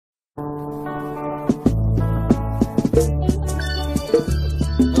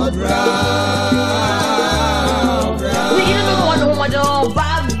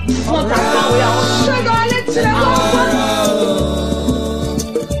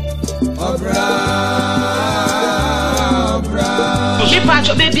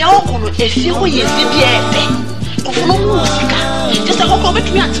macho baby I want to if you will yes be of no music just a go bet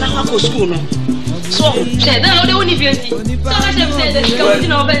me at na go school no so now they won't even see some of them say that you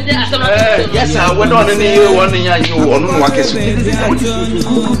know but yes I went on any one you on no work so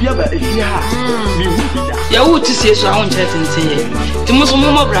be aba if you ha ya wuti sie so ahon chete ntie ti mo so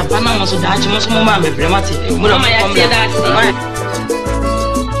mo bra pa na mo so da chi mo so mo ma me bremate mo na ya tie da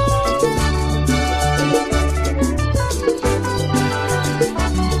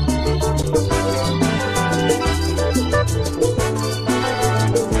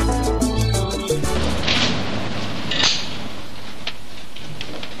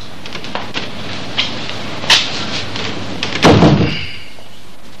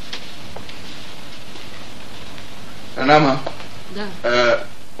Anama.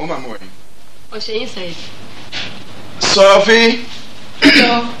 Omaboe. O she inside. Sophie.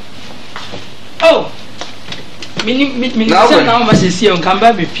 Oh. Mini say na o se on kan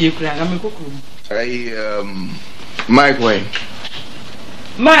ba be pie kura ga me kokoro. Mike way.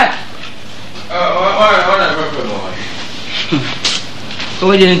 Mike.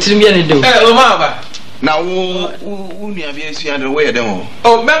 O je ntiri ya ne do. Omaba. Na wo nua bia sua de we dem o.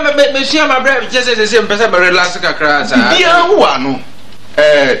 Oh, me sua ma bra just say mpesa be relax kakra sa. Bia wo ano.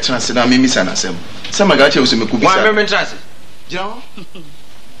 Transida me misa na sem. Sama ga che o se me kubisa. Wa me trans. Jao.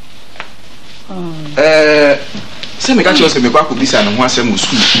 Se me ga che o se me kwa kubisa na ho asem o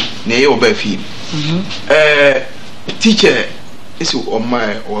school. Na ye oba fi. Teacher isi o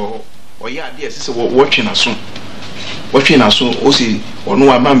my o ya de ese wo twe na so. Watching na so o si onu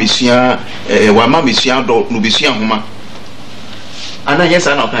wa ma mesua do no besua homa ana yes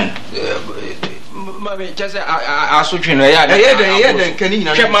ana kan ma be chese aso twe no ya de kan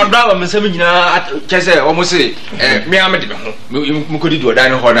nyina hwe ma do ma nsam nyina chese o mo se me amede be ho me kodi do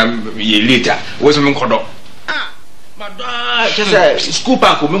dan ho na ye later wo so me nkodo ma do chese school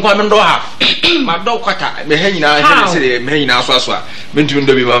park me kwa me ndo ha ma do kwata me ha nyina se me nyina so aso a me ntumi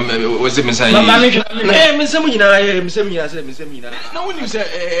ndo bi ma wo se me san ma me me nsam nyina se na woni se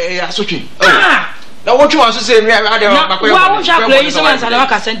asotwe na wo twa so se me ade ma kwa wa wo twa play so man sala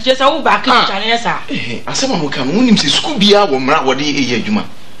waka sentje sa wo ba ka chane sa asema mo kan woni se school bia wo mra wo de eye adwuma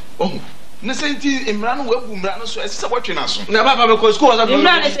oh na senti imra no wabu mra no so ese wotwe na so na papa me ko school so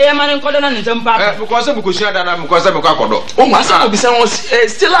imra ne se yama ne nkodo na ntem papa me ko se me ko sua dada me ko se me ko akodo oh ma sa obisa won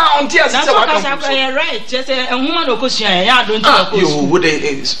still on tia se wa kan right just ehuma no ko sua ya don't ko yo wo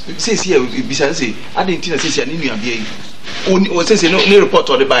de se obisa se ade ntina se ne nua bia yi o se no ni report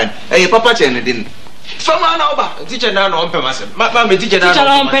or the buy papa che ne din fama na oba teacher na no mpem asem ma me teacher na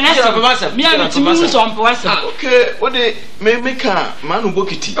no mpem asem mi am timi so mpem asem okay what de me ka ma no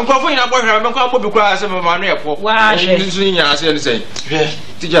bokiti nkofo nyina bo hwera me kwa bo bi kwa asem ma no yepo wa hwe nsu nyina asem ne sei hwe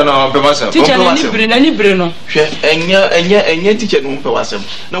teacher na mpem asem teacher na ni bire no hwe enya teacher no mpem asem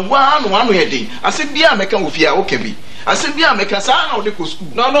na wa no ye din asem bia me ka ofia o ka bi asem bia me ka sa na o de ko school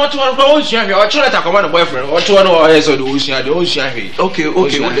no to ko o sua hwe o chere ta koma no boyfriend o to no o yeso de o sua hwe okay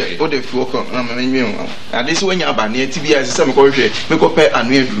o de fi o ko na me nwi ade se wanya abane ati bia se me ko hwe me ko pe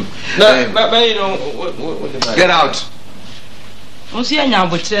anu eduru na you know get out on si anya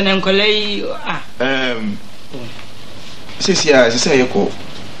abotre ne nkolai se yeko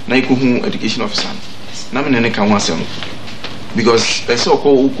na ikohu education officer na me ne ka ho asem because ese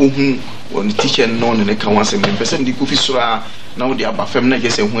ko hu on the teacher no ne ka ho asem ne person di ko fi sura na wo di abafem na je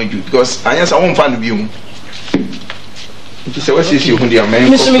se ho adu because anya sa won fa no bi mu se wasi si hu di amen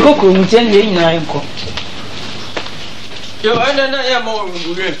mi so mi ko ko mu ten ye nyina enko yo na ya mo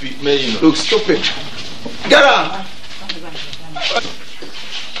ngure fi me you look stop it get out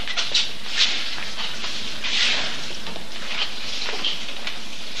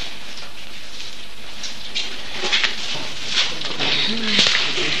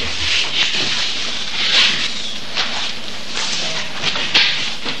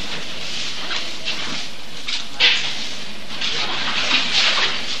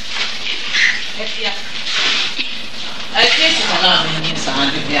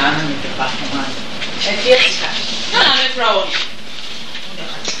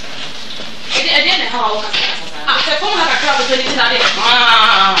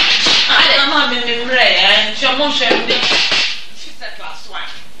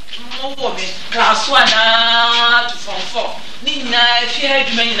Class 1 to form 4. Nina, if you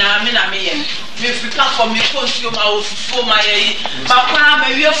had me na me na me. If you come for me, consume my for my papa,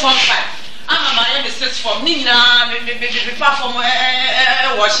 my real form 5. I'm a 6 form. Nina, me perform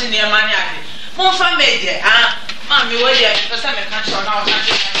washing your money. Mon family, Mammy, where you because I'm a country now.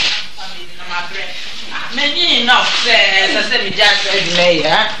 Family, my bread. Many enough says, I said, me just said,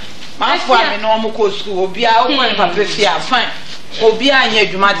 Mayor. My family, normal school, be out when Papa fine. obi anya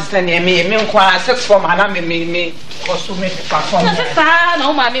adwuma de sɛ ne me nkwa 6 form ana me koso me perform sa na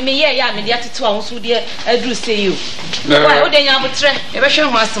o ma me ye ya me de atetu a wo so de aduru sei o why o de nya abotre e be hwe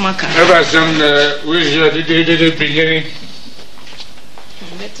ho asemaka eba sam we je de pinye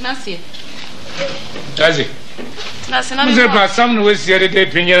betna se tazi na se na me ba sam no we se de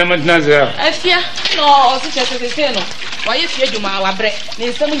pinye na matna ze afia no o se se no wa ye fie dwuma wa bre ne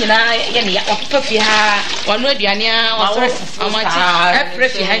nsam nyina ye ne ya papa fie ha wa no aduane a wa so amati e pre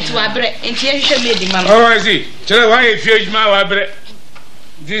fie ha ti wa bre enti ye hwehwe me di ma no oh I see chere wa ye fie dwuma wa bre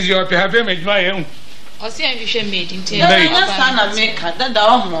this your pe have me dwuma ye hu o se en hwehwe me di enti na sana me ka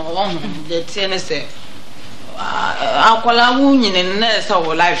dada wo de tie ne se akwala wu nyine na se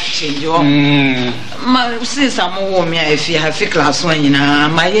wo life change wo ma si samo wo me afi ha fi class one nyina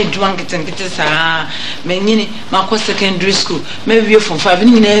ma ye dwan kitenkite sa me nyini ma ko secondary school me wie from 5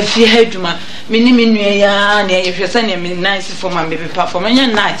 nyina afi ha dwuma me ni me nua ya na ye hwese na me nice for ma me perform nya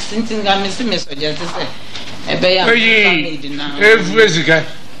nice ntinga me si me so je se ebe ya family na everything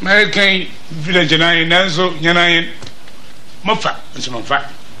my kind village na nanzo nyana mafa nso mafa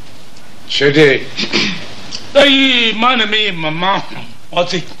shede Hey, man, me, mama,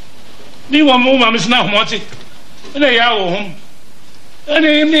 oti. Ni wa mo ma misna homoti. Na ya wo hom.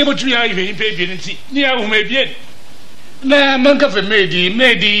 Ani me botu ya ibe pe bi nti. Ni ya wo me bi. Na man ka fe medi,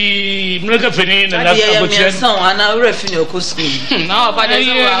 me ka fe ni na na abotia. Ya son ana refi ni okoski. Na ba de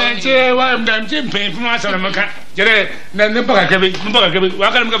so wa. Je wa ndam je pen fu asa na maka. Jere na ne baka kebe,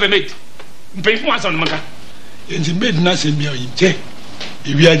 wa ka me ka fe medi. Pen fu asa na maka. Enti medi na se mi ayi je.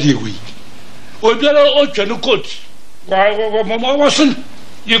 Ibi aje ewi. Obiara ochanu coat.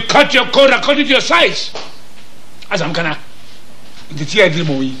 You cut your coat according to your size. As I'm gonna. The tea I did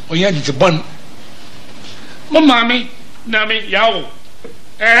mowi. Oya di bon. Mama nami yawo.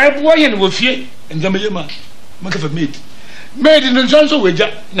 Boy en wo fie ndam yema. Maka fa maid. Maid no so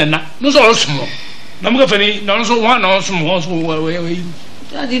weja nana. No so small. Na maka fa ni na so one na so mo so we.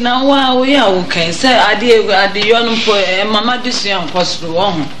 Daddy na wa we ya wo kan say ade yo no po mama disuan kwosro wo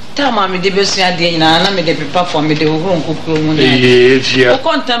ho. Tama me de besu ade nyina na me de prepare for me de wo nkokoro mu na. Fia. Wo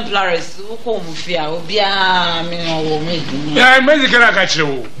contemporaries wo ko mu fia obi a me no wo me du. Yeah, basically I got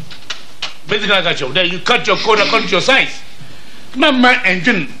you. Then you cut your coat according to your size. Mama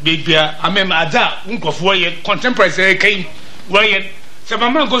engine baby I mean ada nkofo ye contemporary say kai where ye say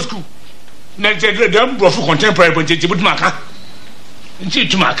mama go school. Na je dem brofo contemporary but je butumaka. Nti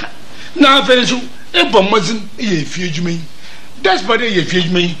tumaka. Na fere so e bomazin ye fie dwuma. That's why they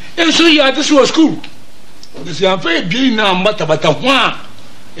feed me. And so yeah, this was school. This is very being now matabata one.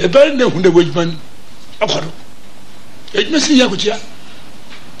 A very new wage. It must be Yakutia.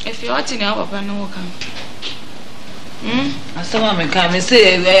 If you're watching our papa, no come. Some women come and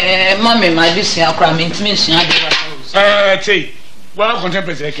say, Mammy, my business, I'm intimation. Say, well,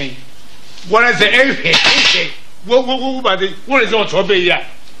 contemporary came. What is the air? What is not obey ya?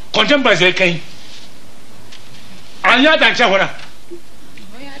 Contemporary came. Anya dan chahora.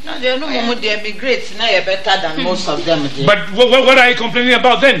 No, they no more they emigrate now you're better than most of them. But what are you complaining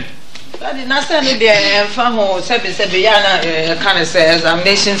about then? Daddy, na say no dey farm ho say yana can say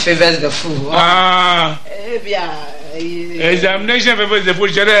examination favors the fool. Examination favors the fool.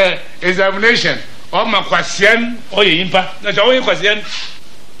 Jere examination. O ma kwasian o ye impa. Na so o ye kwasian.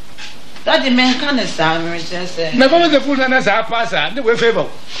 Daddy men can say say. Na favors the fool na sa pass ah. Ne we favor.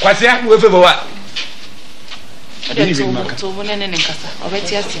 Kwasian we favor what? To wona ne nkasa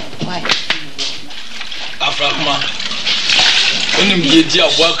obeti ase why Afrakuma onim ye di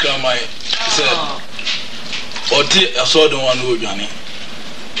abwa kramai say oti asodon wan odwane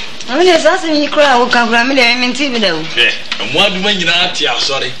ami ne sase ni kra wo kan kra me de menti bi da wo mo aduma nyina ati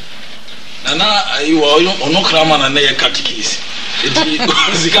asore na ayi wo ono krama na ye katikisi eti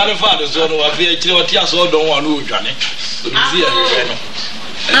zikare fa de so no wa fe kire oti asodon wan odwane ozi ye no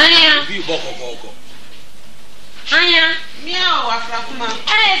anya bi bokoko anya Meow Afrakuma.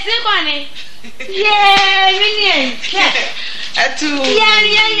 Si kwani yeah mini Atu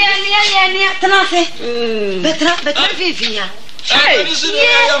yeah tanafe betra vivinha Hey,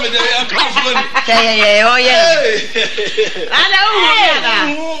 oh yeah.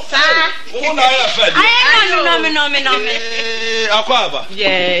 Akwaba.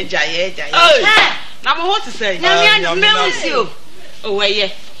 Yeah. Na mo what to say? Oh yeah.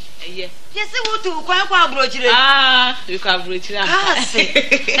 Yes, what to kwa brochire. You can brochire. Say.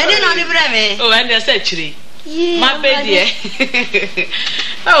 And then on the breme. Oh, and they said chiri. My baby.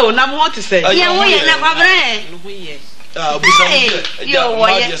 Oh, na mo what to say? Yeah, we na kwa bre. No we yo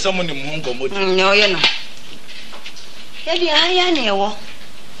why someone in Mungo? No, you know. Ebi aya na ewo.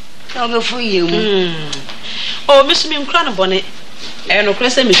 Na me fu ye mu. Oh, miss me nkra no bone. no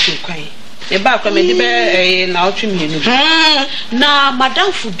kwese me tu kwan e ba kwa me de be na otwe me nu na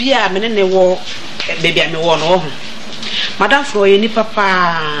madam fu bia me ne wo baby me wo no ho madam fu ye ni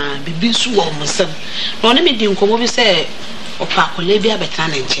papa bibi su wo musam no ne me di nkomo bi se opa akole bia beta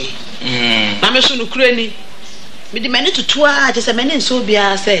na nche na me so no kura ni me di mane tutu a je se mane nso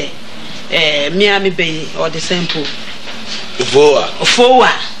bia se mia me be or the sample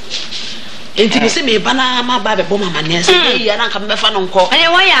fowa enti me se me bana ma ba be bo mama ne se ya na nka me fa no nko ene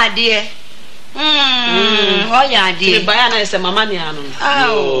wo ya ade wo ya ade me ba ya na se mama ne anu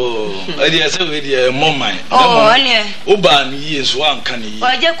ade se we di momman ole oba ni yeso anka ni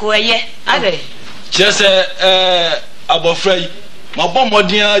oje ko eye ade chese abofrai ma bɔ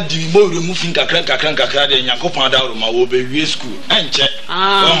mɔden a di mo remu fin kakra de Nyankopɔn adawro ma wo be wie school enche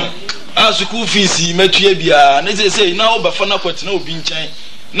a school fees metua bia na say na wo befa na kwete na obi nkyɛn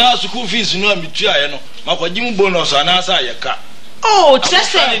na school fees no ametua ye no makwaji mu bonus anasa ayeka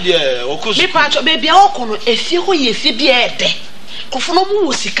chese me pacho be bia okono efie ho ye efie bia ede kofo no mu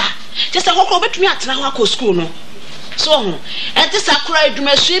wo sika chese kokoro betumi atena ho akọ school no so ho enti sakura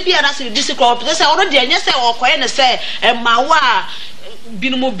eduma sue bia na se disikwa chese ono de enye se okoye ne se mawa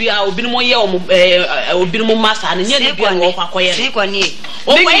binumu bia obinumu ye obinumu masa ne nye ne bia wo kwakoye si kwa ni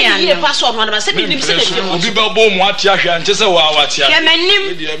o kwa ye paso no na se bi nim se de obi ba bo mu ate ahwe anche se wa atia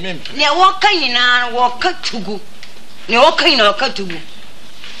kemenim ne wo kan nyina wo ka tugu ne wo kan nyina wo ka tugu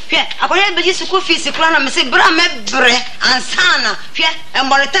hwe akoye be ji school fees kura na me se bra me bre ansana hwe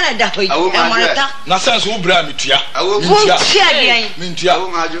emoreta na da hoyi emoreta na sense wo bra metua mentua awo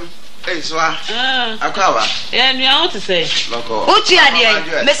ngajo soa akwawa nu ya what say loko o tia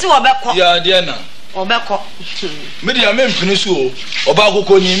de me se wo be ko ya de na wo be ko me dia me mpene so oba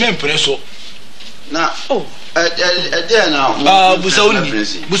akoko ni me mpene so na de na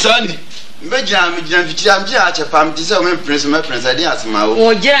busani mbejia me gina fitira mje a chepam ti se me mpene de asema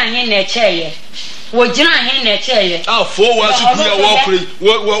wo gira hen na cheye wo gira hen na cheye fo wa su ku ya wo kure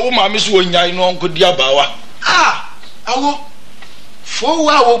wo ma me so wo nyai no nko dia bawa awo fo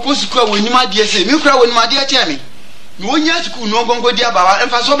wa wo posuku a wonima de se mi kura wonima de che mi wonya suku no gongo dia bawa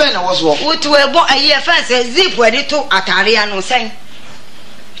emfa so be na wo so wo tu ebo ayi fence zip wedi to atare anu sen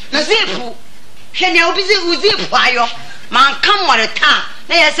na zip hwe ne obi zip ayo man kam moreta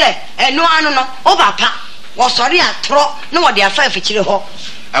na ye se eno anu no o papa wo sori atro na wo de afa afikire ho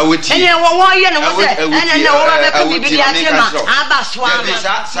awoti ene wo ye no wo se ene na wo ba ko bibi ya tema aba so ama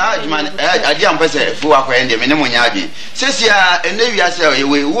sa Agyeman ade am pese fu akwa ende me ne monya adwen sesia ene wi se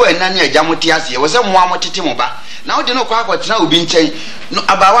we wo ena ne agyamote ase wo se mo amotete mo ba na wo de no kwa akotena obi nkyɛn no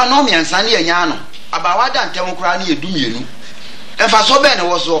abawa no miansa ne anya no abawa da ntem kura ne edumienu efa so be ne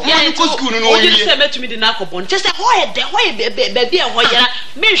wo so mo ko school no oyi se metumi de na akobon chese hoye be bia hoyera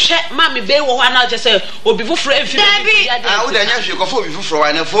me hwe ma me be wo ho na chese obi fufuro enfi wo da nya hwe ko fo obi fufuro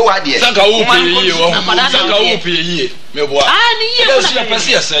wa na fo wa de sanka wo pe yi me boa ni ye wo na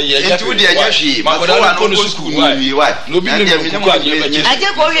pese ese ye ya tu de nya hwe ma ko wa no school no wi wa no bi ne ko aje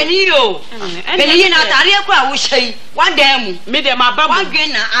ko hwe ni yo be ni na tare akura wo hyei wa dan mu me de ma ba mu wa gwe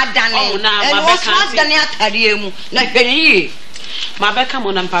na adane e wo so adane atare mu na hwe ni ma beka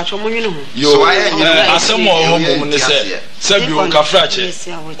mo na mpacho mo nwene ho yo asemo ho mo ne se bi o kafrache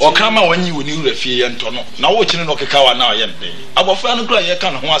o kama wanyi woni wura fie ye nto no na wo kine no keka wa na ye nde abofra no kura ye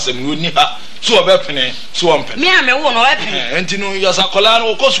ka no ho asem no ni ha so obepene so ompene me ame wo no wepene enti no yasa kola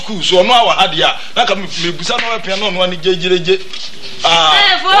no ko school so no awa hade a na ka mebusa no wepene no no ani gegireje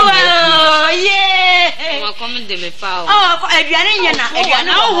ye wa come de me fa ko aduane nye na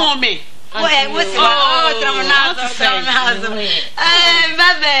aduane ho me what's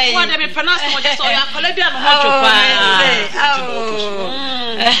baby. What me pronounce mo just so ya kola bia no ho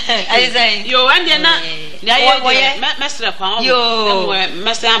Eyison. Yo ande na ye mesre kwa ho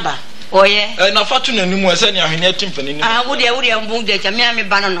mesre aba. Oye. Na fatu na nimu ese ni ahwene timfani ni. Wo de mbun de cha me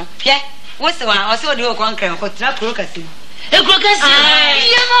ba no. Hwe. Wose wa o se o de o kon kran ko tra kro kasi. E kro kasi.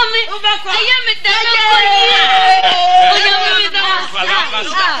 Ye mami. Aye me da na. Oye me da.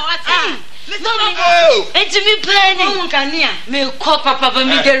 Oh, it's me planning. Me call papa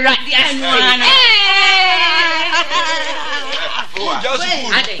me the radi anu.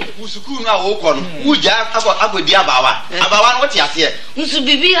 School na wo ko no wuja agodi abawa no wote ase nsu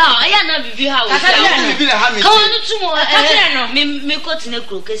bibi ha aya na bibi ha wo bibi na ha me ka wonu tumo me ko tine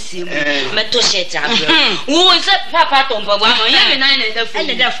kro kesi mu me to shirt abro wo se papa tompa bwa no ya me na na da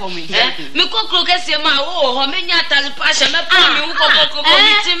for me me ko kro kesi ma wo ho me nya atale pa she me pa me wo ko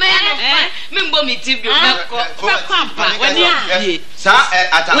mi ti me me mbo mi ti bi me ko kwampa wani a sa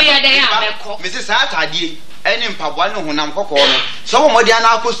ata wo ya da ya me ko me se sa atade eni mpaboa ne honam kokko no so wo modi ana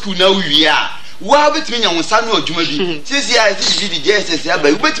akọ school na wi a wa betimi nya wonsa no adwuma bi sisi a sisi di JSS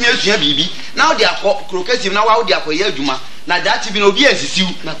aba betimi asua bibi na wo de akrokasim na wa de akoye adwuma na dati bi na obi asisiu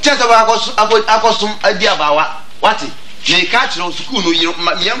chese ba akosom adi abawa wati me ka kire school no yiro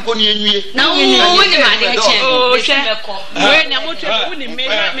me yanko ni enwie na wo ni ma de che o hwe we na moto wo ni me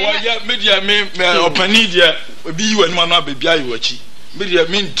media me opani dia obi yi wani ma na ba bia yi wachi media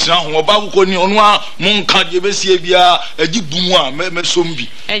me ntra ho oba ko ni onu a mon ka de be sie bia agi bumu a me sombi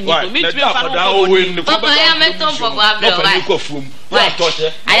wa me tu akoda o we ni papa ya meto fo kwa bro wa ko fuom wa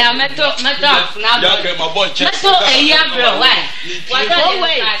toche aya meto na ya ke ma bon che meto eya bro wa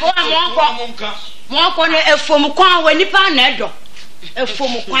mo ko ne efom kwan wa nipa na edo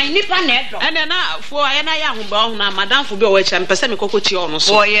efom kwan nipa na edo ene na fo aye na ya ahomba ho na madam fo bi o we cha mpese me kokochi ono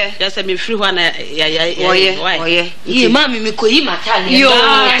so oye ya se me free ho na ya oye yi mami me ko yi mata le yo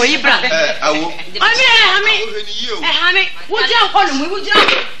ko yi bra awo hami wo je ho no wo je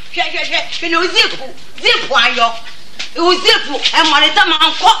hwe no zipu ayo uzipu e monita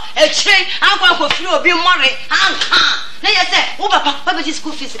manko e chire anko ko firi obi more anka na yese wo papa ba be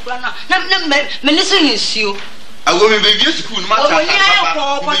school fees kura na me niso nsuo awo me be school ma ta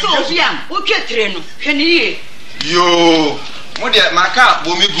ko so obi am wo twetire no hwe ni ye yo mo de maka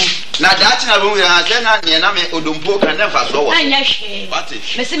bo migu na dachi na bo ya se na ne na me Odompo kan na fa so wo anya hwe wati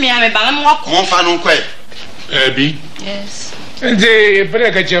me se me ya me ba mo ko mo fa no ko bi yes nje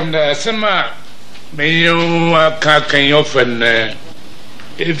breka jamna sama meyo akakan yo fen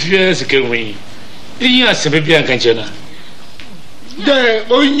efie sekenwi iya sebebi ankanchena de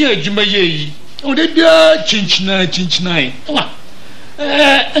onya adwuma yeyi o de bia chinchina wa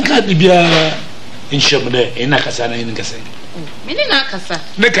anka bibia inshomde ina kasa na ina kasa mini na kasa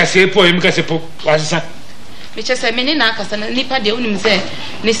ne kasa po im kasa po wasisa me chese mini na kasa na nipa de unim se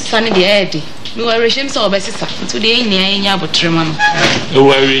ne sisa ne de edi me wa rehim se obesisa to de enya enya abotrema no e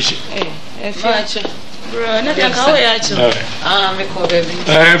wa rehi efiache bro na ka we acho me ko baby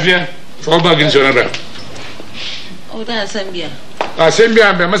efia for bagin so na o da sambia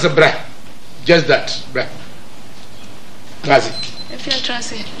be masa bra just that bra kazi efia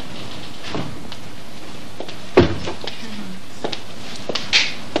transe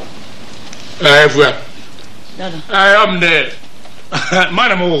efia I am the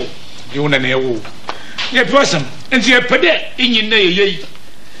manamo you na ne wo ye person nti e pede inyin na ye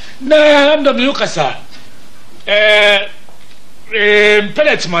na am da me ukasa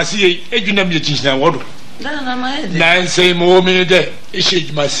pellet masi ejuna mi chinchina wodo na ma ede na say mo mi de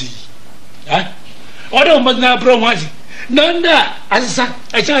ishe masi ha odo magna bro wasi nanda asasa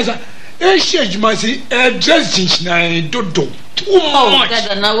achaza ishe masi just chinchina dodo too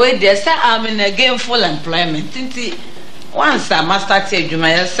much na we dey say I'm in a gainful employment tinti once I master take juma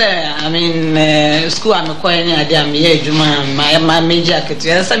I say I mean school am ko any ade am ye juma my major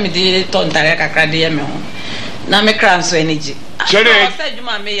ketu I say me dey ton tare kakra dey me ho na me kran so energy I say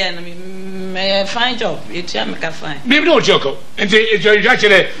juma me ye na me fine job it ya me ka fine me no choko ente e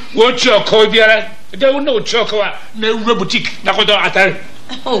actually wo choko biara de wo no choko wa na wura boutique na ko do atare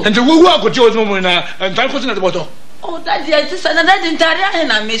ente wo wo akojo mo na ntan ko na de boto oh that dey this and that entire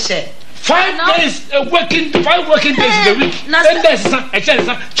na me share 5 days working days in the week and there's a chance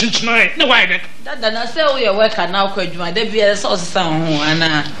chinchina no why that na say we work now ko adwuma de bia so san ho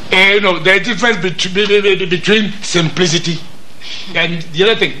ana no the difference between simplicity and the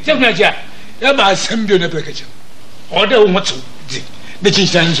other thing tell me ya ba assembly na package order what the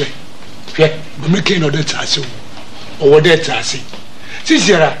chinchina nso hwe me ken order tase o order tase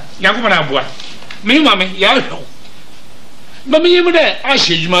sisiera yakoma na aboa me mama ya hwo mama yimu de a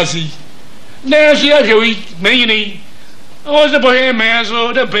shejuma si na so ya hwewi manyini o ze bohe me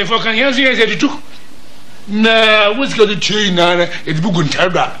so de pay for kan ya so ya se ditu na what's going to change na it bugun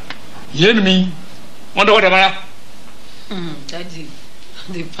tarda yenmi wonder what amara daddy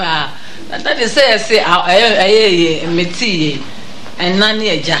the pa that is say aye meti en nani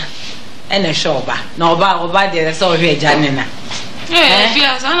eja ene shoba na oba de so hwe eja ne na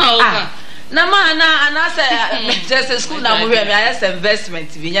fia sana oba na ma na say just school na mo hwe me I say investment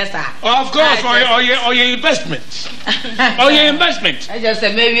bi nya sa of course or your investment I just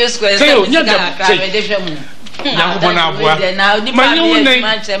say maybe square say nya ka me de hwe mu na ko na aboa na di pa me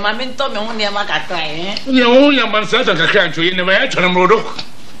manche ma me nto me ho ne ma kakra nya ho ya man sa ta kakra ncho ye ne ma ya twana mrodo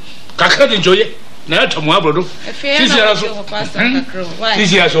kakra de ncho ye na ta mu abrodo sisi ara so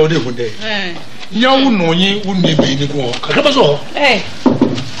sisi ara so de hunde nya wo no yin wo ne be ni ko kakra ba so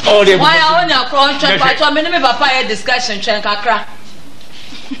oh de why I onya kron twen pa to me ne me papa ya discussion twen kakra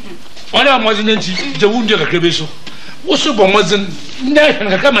wala mo zin nti je wo nde kakra be so wo so bo mo zin na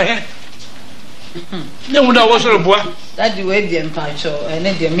kakra ma he ne wo da wo so boa that the way dem pa cho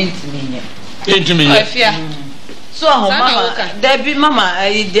ene de mint ni nye into me. So mama Debbie mama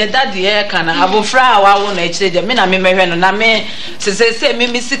the daddy here can abofra wa wo na eche de me na me mehwe no na me se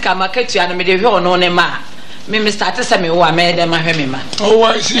me sika market ya no me de hwe ono ne ma me start say me wo me de ma hwe me ma. Oh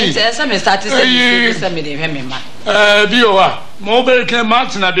I see. Say me start say me de hwe me ma. Bi o wa mo be ke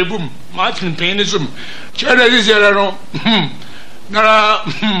Martin adebum Martin pain zoom chere this year no na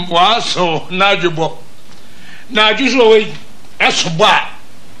wa so na dwebo na dwuso we esobo a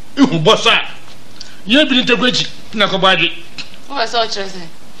ihu bosa ye bi ntegwaji na ko baadi o so chese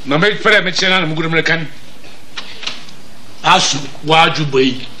na me fere me chena na muguru me kan asu waju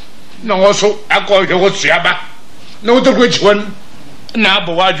boyi na wo so akọ je wo suaba na wo ntegwaji won na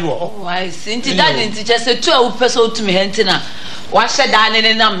abo waju o why sinti daddy nti chese tu a wo peso tumi henti na wa hye da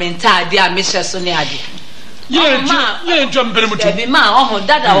ne na menta ade a me hye so ne ade ye jom bere mutu Debbie ma o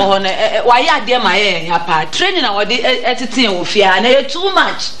dada wo ho na wa ya ade ma ye ya pa training na wo de etete wo fia na ye too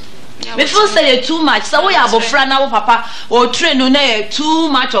much. Me feel say too much. So we have a friend now, papa, or train no too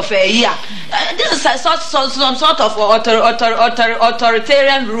much of a year. This is some sort of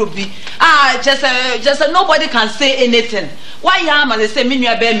authoritarian ruby. Just nobody can say anything. Why am I say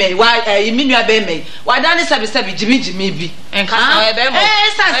minua be me? Why minua be me? Why don't say Jimmy be? And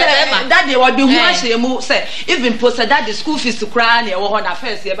that they would be who actually move say even posted that the school fees to cry near one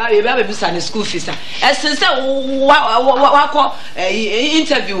affairs here by baby school fees. As since what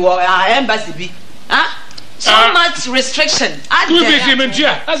interview embassy be so much restriction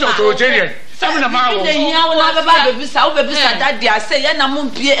that's authoritarian seven amount that they are saying na mo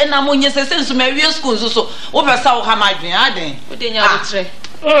pie na mo nyese sense me we school so wo be sa wo ha madwen aden wo de nya wo tre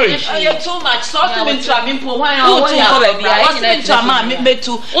you too much sort me to amimpo why I want to am me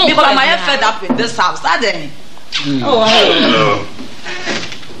too because I am fed up in this house aden hello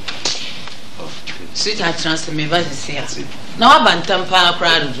sweet I transfer me va say na wa bantam pa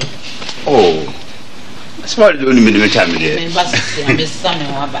crowd oh small do ni me time there me ba say me some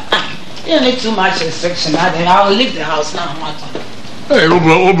wa ba you need too much restriction I will leave the house now hey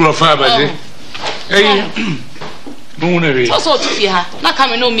Obra fa ba de hey no na re so to fi ha na ka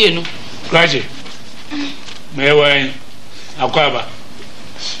me no mienu graje me wa akwaba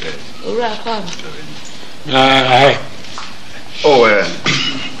ora akwaba oh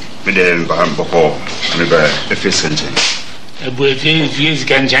me de baham boko me ba efficiency ebu efficiency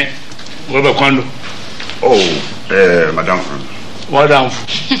kan wo ba kwando oh madam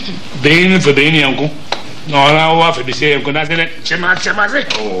Being for being uncle. No, I want to say, I'm going to chema.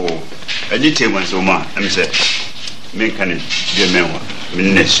 Oh, I did take one so much. I'm saying, make an German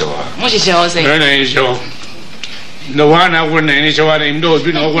minister. What is your saying? No one I wouldn't any show out in those,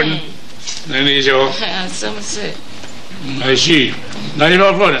 you know, wouldn't any show. Some say, I see. Now you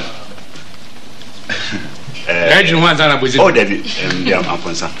know, brother. I didn't want that with oh, David,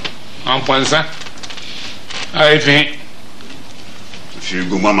 Ampomfo. I think.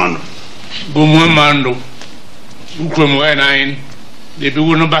 Gumamando. Ukromo nine. They be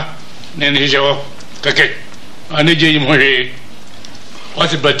wunba. Then he show. Kake. I need you more.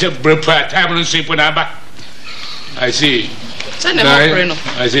 What's it but bread time and sleep when I see.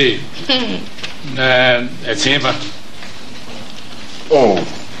 I see. That's him. Oh,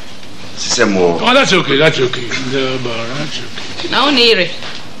 Semo. Oh, that's okay. That's okay. Now near it.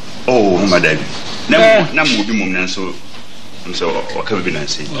 Oh, madam. Now, moving so. So, okay, baby,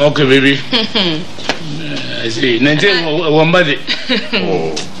 Nancy. Okay, baby. I see. Nancy, one body.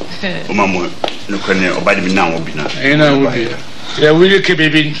 Oh, Omaboe, no can nobody be now. I know. Yeah, will you keep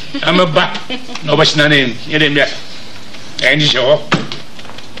baby? I'm a back. No, what's your name? You didn't get any show.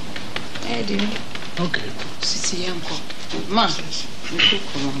 Okay. See, uncle. Ma,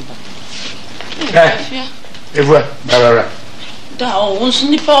 if we're Barbara. That was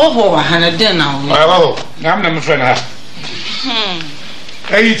nipper or Hannah dinner. Oh, I'm not my friend.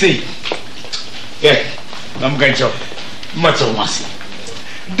 Hey, yeah, I'm going to much of mercy.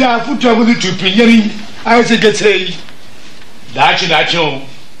 That foot trouble to Pinning, I think it's a that you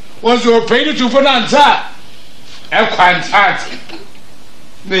was your paid to for answer. I can't start.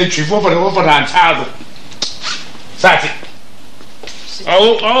 Nature for the over and child. Sati.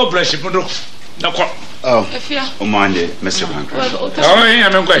 Oh, bless you, oh, Monday, Mr. Banker. Oh,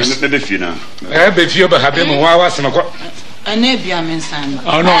 I'm going to be few but have been while I was in a I never be a man.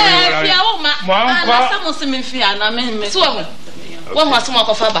 Oh, no, one was some of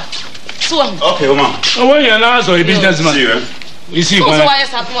Abban. Okay, Oma. Oh, you're not a businessman. You see, why I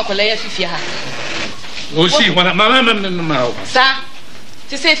have to collect if you have. Oh, see, what my mamma, sir.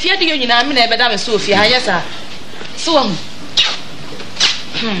 To say, fear the union, I'm never done with Sophia. Yes, sir. So,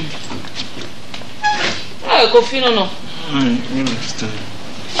 oh, go feel no.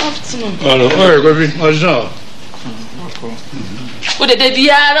 afternoon. Hello, Kofi. What's up? O de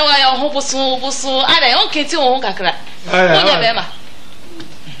biara wa ya ho boso ada yon kenti wo kakra. O de be ma.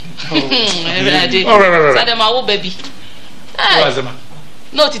 Everybody. Sada ma wo baby. Wazama.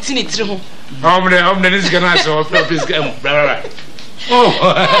 No titi ni tiri ho. Omne this gonna so please come. Blah. Oh.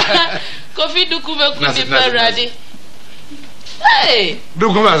 Kofi duku me ku di parade. Hey.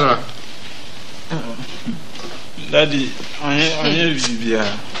 Duku ma so. Daddy, anye bibia.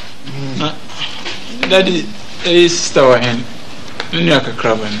 Daddy, sister wa hen. Nunu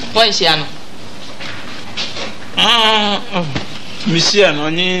akakraban. Won shi ano. Misia no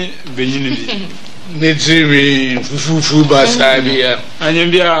anye benyini bi. Nitiri fufu basabia. Anye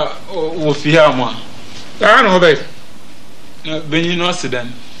bia wo fi ha mo. Ah no be. Benyini no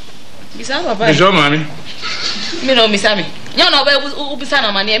sedan. Bisa papa. Bejo mami. Mi no misami. Nya no be ubisa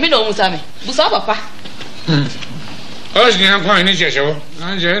na mane, mi no musami. Busa papa. Oji nyan kwa ni chesho.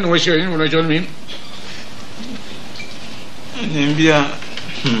 Anje no we ni no join me. Nimbia.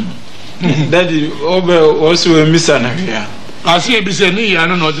 Daddy, Oba also a miss and here. I see a busy me, I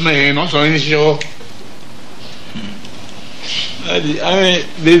don't know the man, not so in show. Daddy,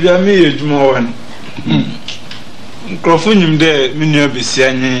 baby, I made more one. Crofunium there, Minia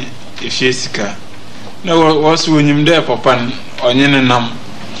Bisiani, if she's car. No, was when him there, Papa, or Yenanam.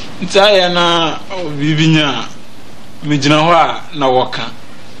 Tiana, Vivinia, Mijinawa, Nawaka.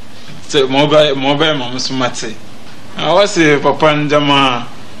 Say, mobile, Mamma Mate. I was a papa and Jama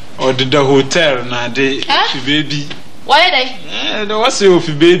or the hotel na de baby. Why they? There was a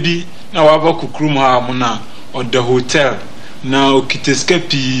baby now about Kukruma Mona or the hotel now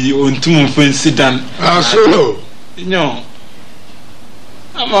Kitescapi on two sedan. Ah, so no.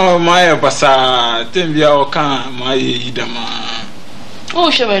 I'm a Maya Basa, Tembia or Can, my Idama. Oh,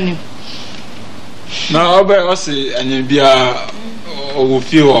 Shavani. Now, Obra was and Bia or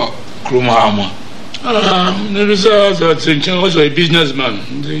few Krumahama. Maybe so. Also a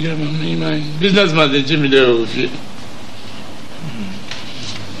businessman. Businessman, the Jimmy there.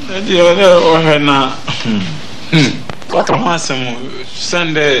 The other or her now. What a handsome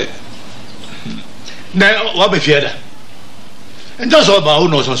Sunday. Now, what be feared? And that's all about who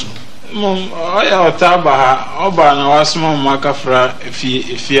knows us. I have Taba, Oba, and our small Macafra if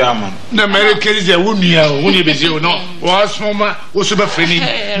you are man. The American is a woman who be you know, was Mama was super friendly.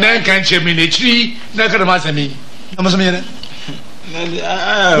 Nan can't check me in a tree, not gonna master me. I must mean it.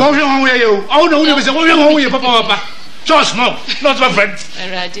 What you? Oh, no, you was a woman, Papa. Just no, not my friend.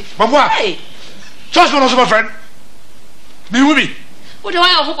 But why? Just not my friend. Be with me. What do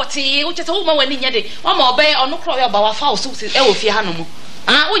I hope to see? Which is a woman when in your day. Omaboe or no crow about our house, if you had no.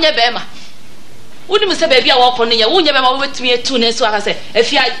 Ah, when you bear ma. Wouldn't you say, baby, I walk on you? Wouldn't you ever with me 2 days? So I say,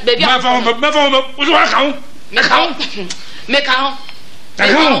 if you had baby, my phone, what do I count? Make out.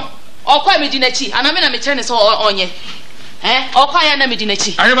 Or quite me dinechi, and I'm in a tennis on ye. Eh? Or quite an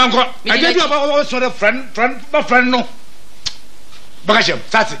emidinechi. I am I gave you about what sort of friend, my friend, no. Bagasham,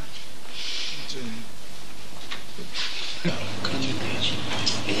 that's it.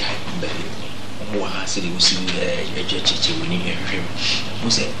 Wa sidi usi ejecheche woni ehwem mo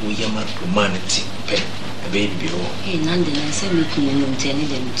se wo yema humanity pe be bi wo nande na se me kunu no ntene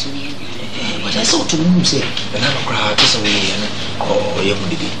dem tuni but I saw to mu se na no kra to so we yana o ye mu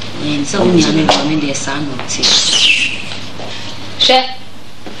didi so we yana ko me de sa no ti she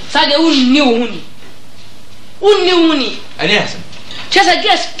sa de unni huni ani asa che sa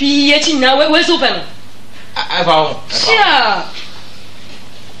guess pi eti na we so pe no I found sure.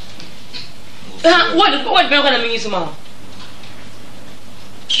 What be gonna mean some more?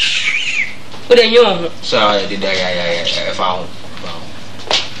 What are you? Sorry, did I found.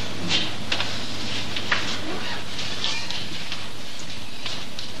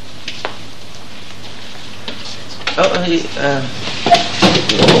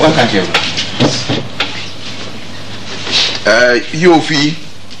 What can you?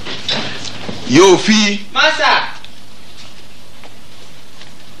 Yofi. Master.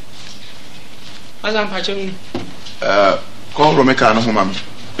 As I'm patching. Call Romeka no home.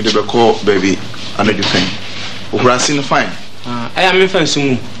 The call baby. I know you can. Obra sin fine. I am a fan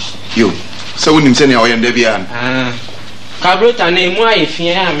soon. You. So when you send your young Debian. Carburetor name, why if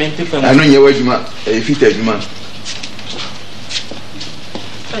you are meant to come. I know your way, if you take man.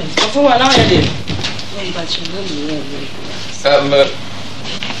 For what I did.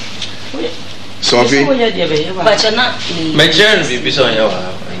 Sophie. But you're not. My journey be so your.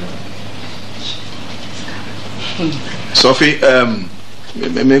 Sophie,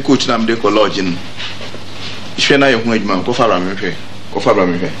 me coach nam de college in. She na your man, go far me here. Go far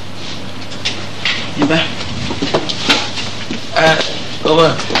me here.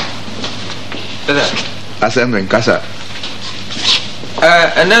 Oba. Dada. Asem nkasa.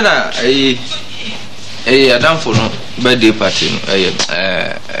 And then Adamfo no birthday party no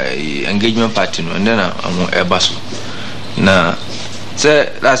engagement party no and then I'm Ebaso. Na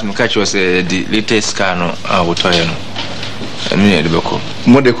say last me catch was the latest car no wotoye no. Enu ye de beko.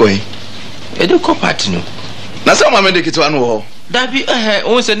 Mo de koyi. E de ko party no. Na say ma me de kitwa no ho. Dabi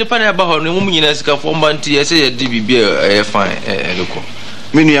won se nipa na ba ho no mu nyina sika fo mbanti ye say ye di bibia fine de ko.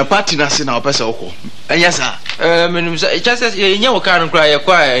 Menu ya party na se na opese woko. Enya sa. Menu say just ye nya wo car no kra ye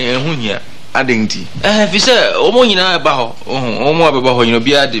kwa hu hia. Adenti. Fi say omo nyina ba ho. Omo abeba ho nyina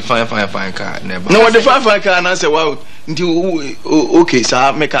bia de fine car na ba. No what the fine car na say wow. Nti okay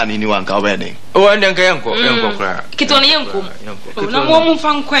sa meka ni wanka obede. O ande nka yanko kra. Kitone yanko. Na mo mu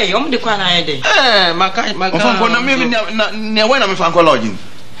fa nkwa o mo de kwa na ye de. Maka. Fanko na me na we na me fanko lodging.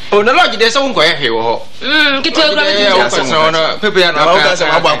 O na lodge de se wonko ye hewo ho. Kitone kra me. Ya so na pepe ya na ka sa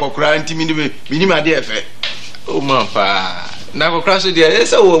agba akokra nti mi ma de efe. O man pa. Na akokra so de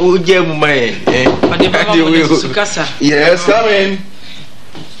se wo je mu mai. Ade ba mo sukasa. Yes, come in.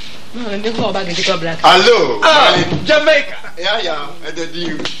 Hello, Jamaica. Yeah, at the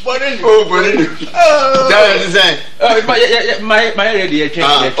deal. Boateng. Oh, Boateng. That is it. My ready.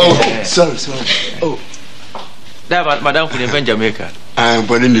 Sorry. Oh, that Madam from Jamaica. I'm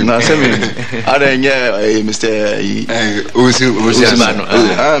Boateng. Na say me. Ada nya Mr. Osi.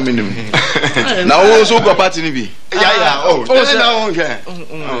 Ah, minimum. Na wo so go party ni bi. Yeah. Oh, na won ke.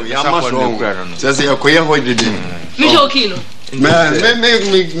 Oh, ya ma so. Say yakoye ho dede. Mi jokilo. Me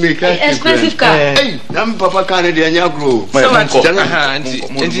expensive car. Hey, nam papa can de anya grow. My uncle.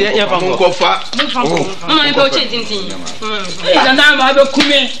 Nti ya fa uncle fa. No e be o chintin. Eh, na ma be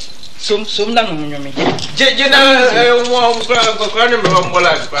kume. Som na no nyomi. Je na wo kra ne me mo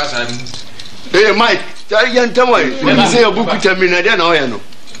la class. Hey, Mike, tell yan tamai. Me say obuku termina de na o ya no.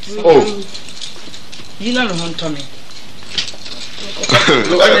 Oh. Yina no hon tomi.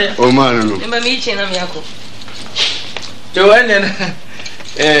 Oh man no. Emba mi chi na mi akọ. Joanne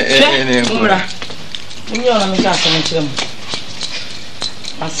Umra. Unyo na mika so nchire mu.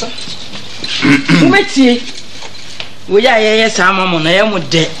 Asa. Umeti. Wo ya ye sa mamu na ye mu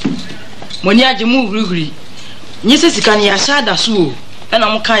de. Moni age mu hurihuri. Nyi se sika ne ya sha da so o. E na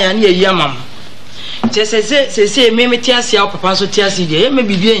mu kan ya ne yi amam. Je se me meti ase ya papa so ti ase de. E me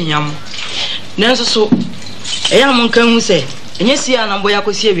bibie nyam. Nanso so e ya mu kan hu se. Enye si ya na mbo ya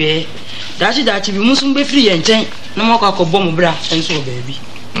kosie we. Dachi bi musum be free ye nchen. No more akobom bra enso baby.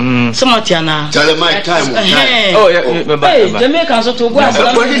 Somatia na. Tell my time. Oh yeah, hey, Jamaica so to go as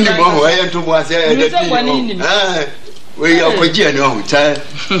well. What ni mo ho e to bo ase e de. We akoji ani ho tell.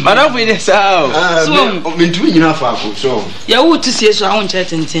 Madam we dey sao. So me ntu nyina fa ko so. Ya wo tu sie so ahon che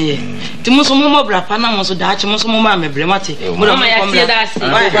tenten ye. Ti muso mo bra pa na mo so daachi muso mo ma mebre mate. Mo na ya tie da ase.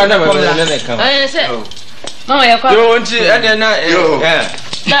 Se. Mama ya kwa. Yo nti ene na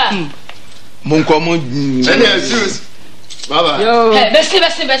Da. Monko mo sus baba yo besi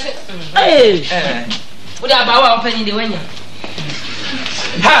hey udi abawa open the wenya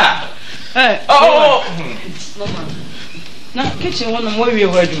ha oh na kitchen won mo wie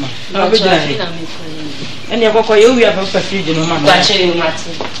ho aduma na be jira eni akoko ye wi afa fridge no ma ba chere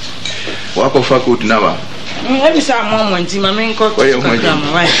mate wa ko fa ko na ba e bi sa mo nti ma me nko ko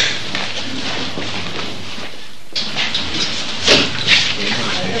ma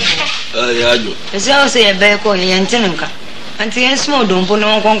ya jo ese o se be ko ye ntinka anti en small Odompo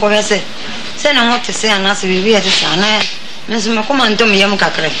no konko hese se na hote se ana se bibi ate sana meso me ko manto me yam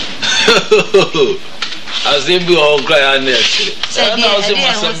kakre azebi o kra ya na ese se na se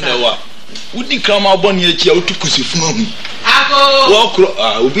masem na wa udi krama boni echi a utukusi funu hu ako wo kro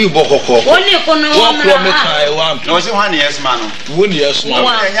obi bokoko woni ko no wo kro me kai wa no se hwan yes ma no woni yes ma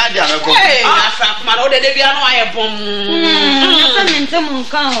nya dia me ko afa kuma no de bia no aye bom asa mente mun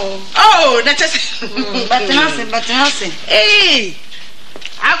kan oh na chese batenase eh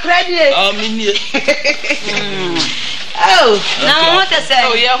akredi amini oh na mo te se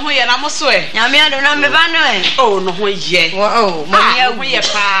oh ye ho ye na mo so e nyame ado na me ba no e oh no ho ye oh mo ye ho ye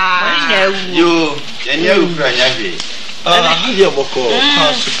pa mo ni na wu yo ye nya wu kra nya hwe ye boko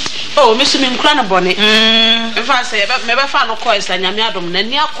oh me sumi nkura na bone in fact say me be fa no coins na nyame adom na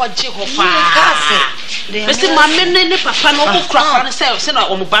ni akogye ho pa me se ma me ne papa no ko kura na se na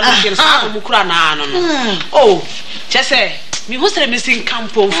o mo ba no ke sa mo kura na no no oh chese mi ho sere me sin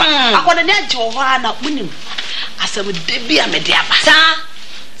kampo fa akoda ne agye ho na munim asem de bia me de aba sa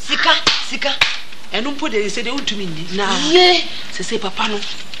sika enu mpo de se de untumi ni na ye se papa no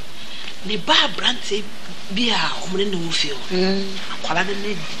ne ba brante bia omne no fio akwala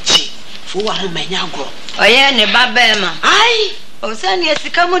ne ji fo wa ho manya agro oye ne ba be ma ai o sani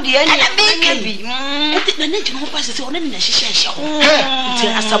esikamu de ani bi na ne jino pa se ona na hihye ho ti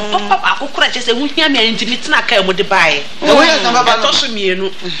asam papa akokora che se huhia me anti mitena ka mu de bae e wo ya san papa to so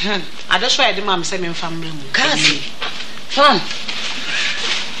mienu adeso ya de mam se me mfa mra mu kasi fam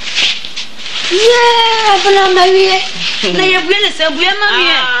yeah bla mawie na ye buele se buye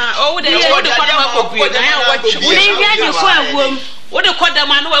mamie o wo de kwa ma kopi na ya wo twu ni bia ni fo awom wo de koda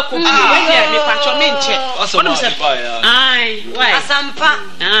ma no wa kopi we ya ni pacho me nche wonu se ai why asampa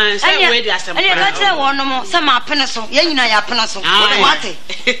say we de asampa ani ka tell wonu mo se ma pene so ye nyina ya pene so wate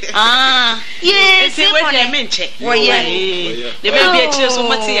ye se we de me nche wo ye de be bia chire so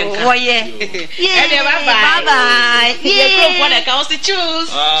mati yanka wo ye bye bye ye kro for the can choose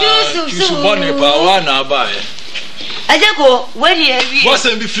so bonne pa wa na ba e ajeko we de wi wo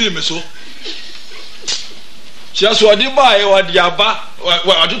se bi free me so Just what the buy or the Abba,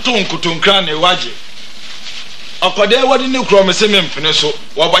 what the tongue could cran a waji. Akode what the new promise him so,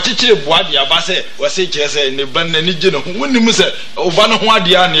 what you what the Abba said, was say, just in the band and Nijin, when you say, Obana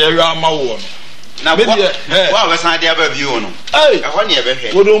Wadian, Yawson. Now, what was I ever view on? Hey, I want you ever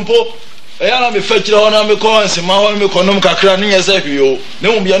heard. Odompo, I am a fetcher on a coins and my home economic cranny as if you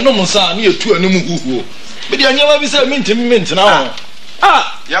know me a normal son near to a new who. But you never be said mint now.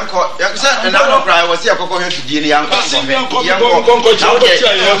 Yanko, Yaksa, and I cry was here. Coco to the Yanko.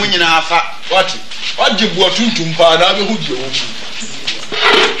 What you bought to Pada who you?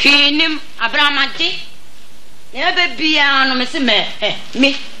 Him Abramati. Never be an me,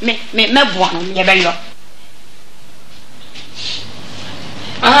 Mebon, Yabello.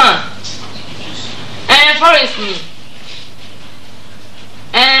 And forest me.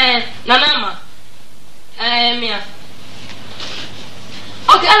 And Nanama. Mia.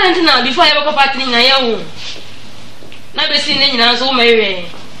 Okay, I don't know before I ever go back in my own. Never seen any answer, Mary.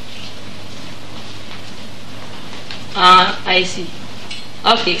 I see.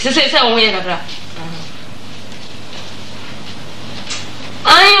 Okay, so say so.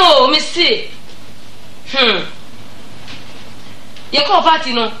 I Missy. You call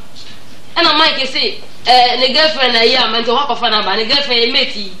party no, and I might say, the girlfriend a year meant to walk off an Abban, the girlfriend a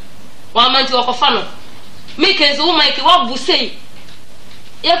matey, 1 month to walk off funnel. Make us all make what you say.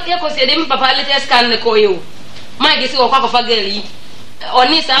 Yako se dem papa latest scan ne koyo Mike se okwa kofa girl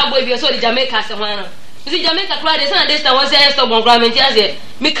oni sa boy bi so di Jamaica se hwana si Jamaica kra de sana desta won say stop on government ase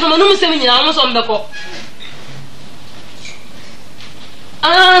me kamanum se me nyina won so mbeko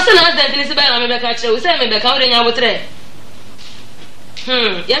sana da tin se ba na me beka kire we say me beka we nya botre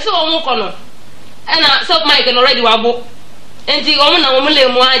yes o mu kono na so Mike no ready wa bo enti o mu na o mu le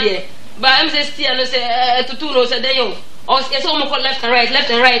mu ade ba em se stia no se tutu no se den yo or yes, left and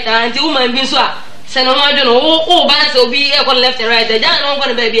right, and the woman being so. Send on my don't know, balance will be left and right. Then I'm going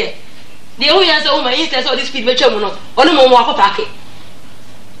to baby. The only answer, oh, my instance of this people, only more walk packet.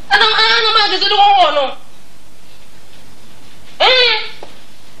 I don't know.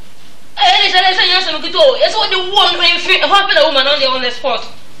 Yes, what you want when you happen a woman on the spot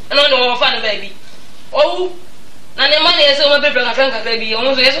and on the fun baby. Oh, and the money is over paper, I can't baby,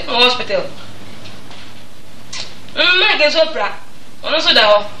 almost yes, hospital. Make it so proud. Also,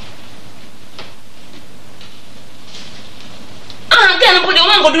 that can't put the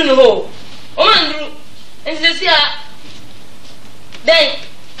one go do the hole. Oh, and says, yeah, then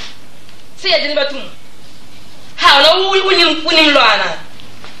say it in the bathroom. How no winning Luana?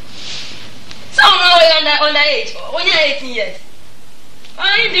 So, no, on that age, when you're 18 years.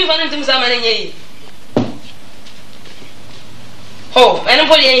 I didn't want to do something. Oh, and I'm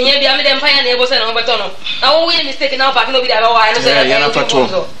putting in here, I'm the empire neighbors and Overton. Now, we're mistaken now, but nobody ever I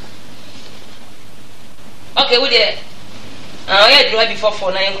know. Okay, we there. I had right before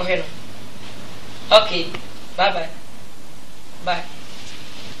 4 9 for okay, bye.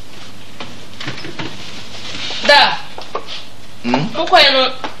 Da.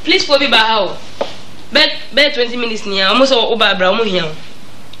 Please for me by how? Bed 20 minutes near, almost all over Brown here.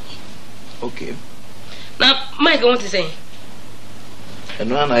 Okay. Now, Mike, I want to say. And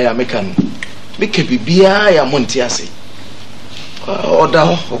when I am making be a Montiasi.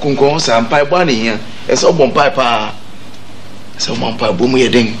 Order, or Kunko, some pipe bunny here, as a bomb piper. So, one pipe boom, we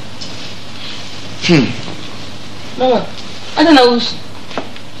ding. No, I don't know.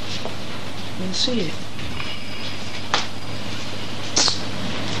 See it.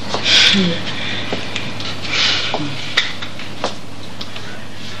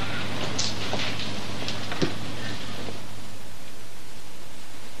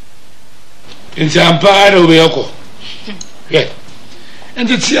 In Zamparo, we are. Yeah, and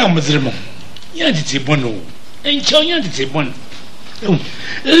the Siamazremo. Yanti Bono, and Choyanti Bon.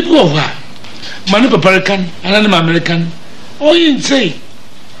 It was Manapa American, and an American, Oh, you say,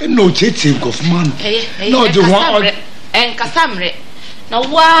 no cheating of man. No, the one and Casamre. Now,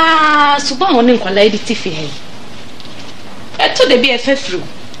 why, Suban and Lady Tiffy? I told the BFF through.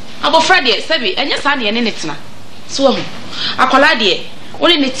 About Friday, Sebi, and your son and it now. So, I call idea,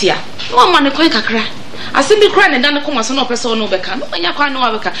 only Nitia. No man, a quick cry. I simply crying and then come as no person no becker. No, and you can't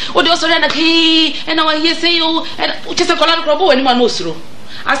know Becca. Or also ran a key, and I hear say you, and just a color crabo and my nose through.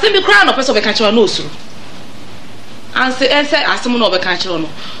 I simply crying a person becatch your nose through. And say, as someone over catch on.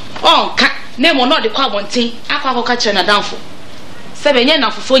 Oh, name or not the quad one thing, I can't catch and a downfall. 7 years now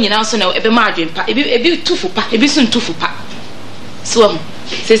for 4 years now, so now a margin, a bit 2 for pack, a bit soon 2 for pack. So,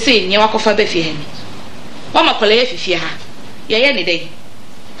 say, you walk off a beefy hen. One more collar if you have. Yea, any day.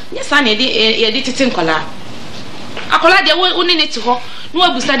 Yes, I need a ditting collar. A collar, they won't only need to go. No,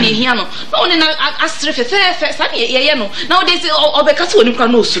 I'm studying here. No, only a strip of fair, Sunny, nowadays, or because you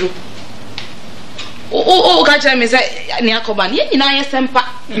can know through. Oh, catch me, Niacoban, yet in I semper.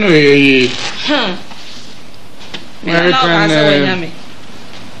 May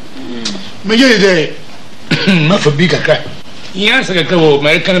not for big a crack. Yes, I go,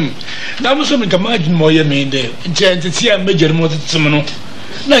 American. Now, so we can imagine more you mean there. Chance to see a major motor Simon.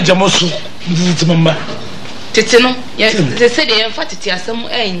 Not Jamosu, Mama. Titino, yes, they say they are fatty as some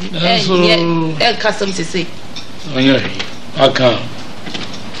end, and custom to say. I can't.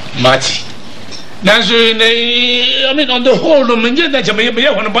 Marty. Now, I mean, on the whole, no man, that you may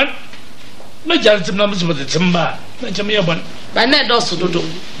have one. Not just the numbers with the timber, that you may have one. But not also do.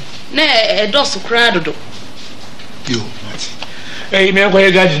 Nay, a doss crowd do. You, Marty. Hey, me, where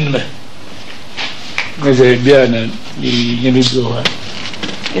you got in me? There's a beer and you need to go.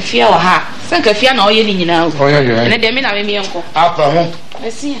 If you are ha, thank a fian or you now. Oh, yeah, and then I mean, uncle. Up, I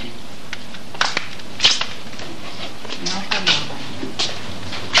see.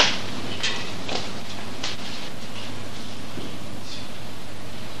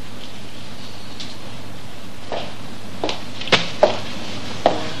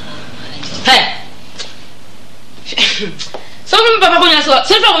 Some Papa so a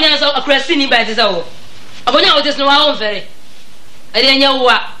crescini by this hour. Abonia is no one very. I didn't know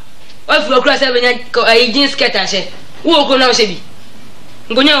what for cross a jeans sketch. Walk on now, Shabby.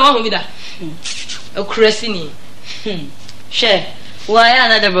 Gonia with that. A crescini. Share. Why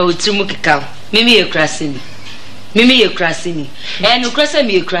another road to Mukika? Mimi a crassini. Mimi a crassini. And you cross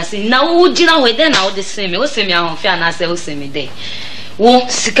me a crassini. Now, would you know then all the same? You send me on fair and I say, same day. Wo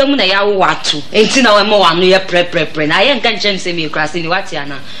sikamuna ya watu enti na wemo wanu ye pre na ye nka nchem se mi krasi ni wati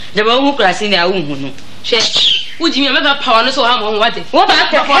ana de ba hu krasi ni a hu no hwe wujimi me ba power no so ha mo wati wo ba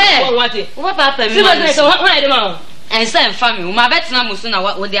pa mi si so ho na de ma en se family wo ma betina mo so na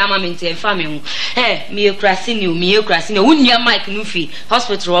wo de ama mente family hu mi krasi ni wo nya mic no fi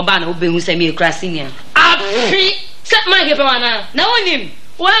hospital wo ba na wo be hu se mi krasi ni afi se mic pe wana na wonim.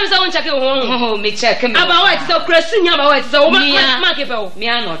 Why am I checking? Oh, me check. About what is a question? About what is a woman? Me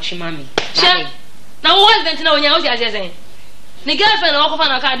are not Chimami. Now, what then to know when you're saying? The girlfriend of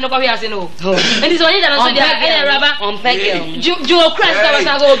a card, nobody has no. And it's only that I said, Araba on Peggy. Joe Crest,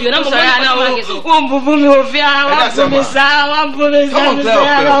 I was you know,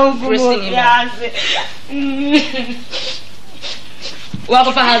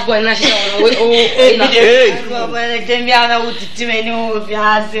 Welcome for husband national. Demiana would Timmy would be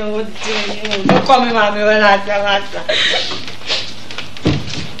asking would call me mammy when I come.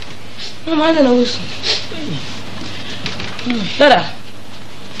 No, I don't know.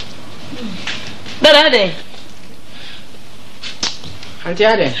 Dada, day. Auntie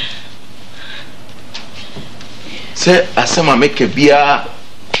Ade. Say, Asama make a beer.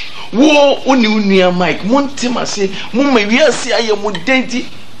 Wo oni unia Mike montima say mo ma wiase aye mo denti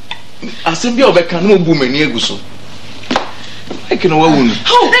asem bia obeka no bu mani eguso Mike no wawunu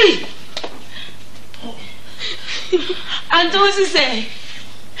hey and don't say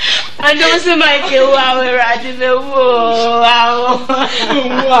Mike wow right be wow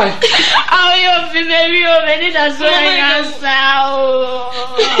why how you be maybe o many that's why you sao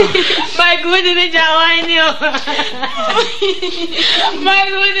my good me jawani my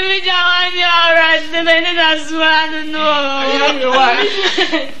good me jawani alright the many that's why no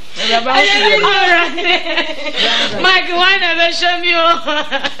Mike wanna be show me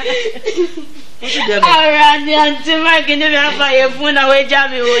alright auntie Mike never have your phone away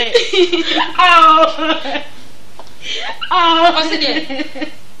jam away oh what's it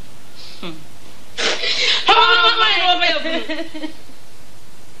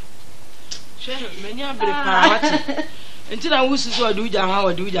many are very until I was so do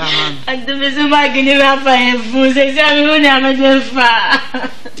Jahan. And the Mr. Mike never have food, says everyone I'm a far.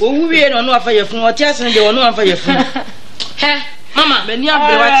 Oh, we don't know for your phone, or just and you know for your phone. many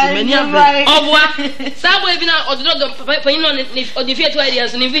abre. Obra. Sabo even ododo payin no ni odifie to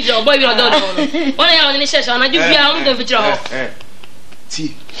ideas ni video boy bi ododo. One ya oni shesha na ju bia on dem feature ho.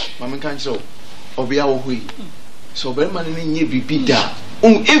 Ti, mama kan so obia wo hui. So be man ni nye bibi da.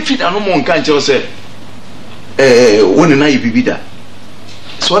 If it no mo kan say woni na bibi da.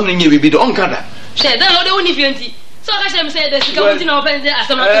 So on nye bibi da on kada. She dan o de woni fienti. So ka say me say the sika wonti na open say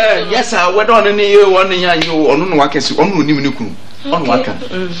asama. Yes sir, we don ni ye won nya yo onu no wakesi, onu no nim ni kunu. On waka.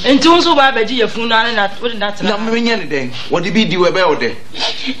 Enti won so ba baji yefun na na we na tena. Na me nya ne den. What di bi di we be o de.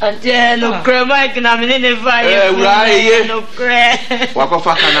 Ante no kre mic na me ne fa ye. Right. No kre.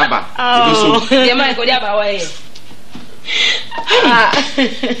 Wakofa kanaba. Oh. Ye mic o dia ba wa ye.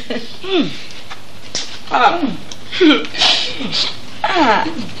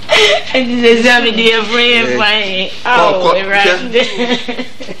 And this is how we do a free fine. Oh, right.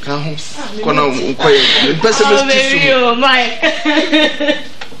 Come on, quiet. Oh, Mike.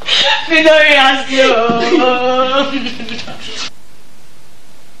 Fidorias, you.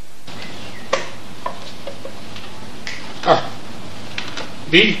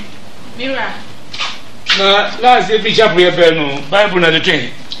 B. Mira. Na last year bishop we have no Bible na the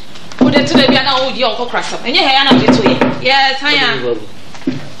train. Put it to the piano with your crosser. And you have to do it. Yes, I am.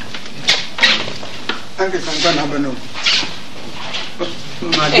 Thank you, Santana Bano.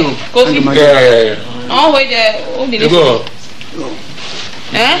 Coffee. Oh, wait there. Only go.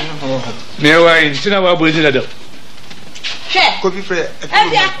 Eh? No, I ain't seen our boys in the door. Share. Coffee for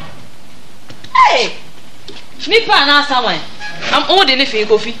Hey! Me pa na someone. I'm all the living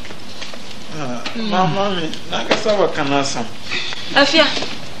coffee. Mama, I guess I can answer. Afia.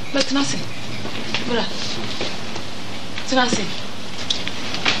 But nothing. Bra. Nothing.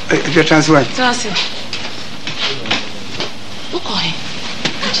 If you're transferred. Nothing. Look at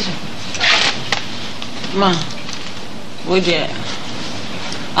him. Ma. Wait there.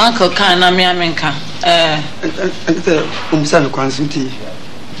 Uncle can na me amenka. Umsa no kwansuti.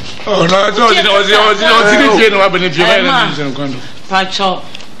 Oh no, I told you no Pacho.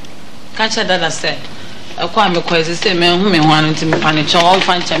 Catch that said. Akwa me kwezi say me hu me ho anu ntimi pane cho all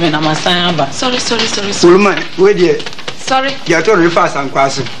fan chame na masan aba. Sorry. Sulman, wait there. Sorry. You told refer san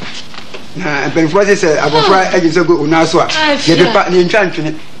kwaso. Na penfo say abofra agise go unaso a. Ye pepa ni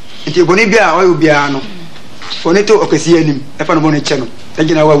ntwantwene. Nti boni bia o bia no. Fone to okasi anim. E fa no boni che no.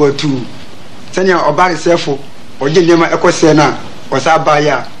 Agina wa tu. Sanya obare sefo. Oje nema ekose na. Osa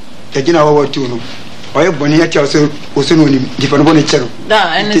baya. Agina wa tu no. Oye boni acha so no nim. Di fa no boni che no.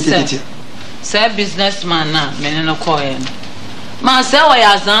 Da ene say businessman na me no call him. Man say we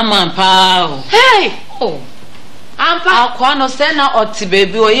azama pa. Hey! Oh. Ampa akwa no say na oti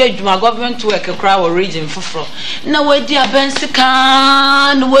baby oye adwuma government work kra wo region foforo. Na we di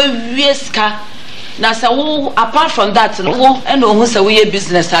abensika na we wieska. Na say wo apart from that no wo e no hu say we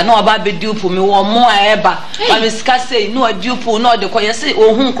business na aba be dupe me wo mo eba. Ba me sika say no dupe no de koye say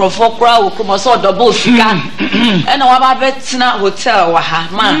ohun krofo kra wo kromo so double sika. E na wa ba betina hotel wa ha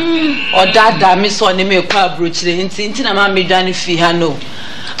ma. Odada me so ne me kwa brochire nti na ma me dwane fi ha no.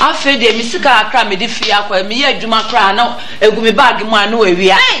 Afi de mi sika akra me de fi akwa me ye adwuma kra na egu me bag mu anu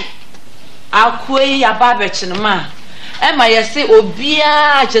awia. Akwe ya ba bechi no ma. E ma ye se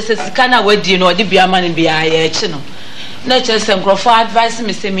obia chese sika na wadi no de bia ma ne bia ye echi no. Na chese nkrofo advice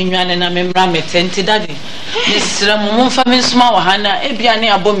me se me nwane na me mra me tenti daddy. Me sira mo mfa me nsuma wa ha na e bia ne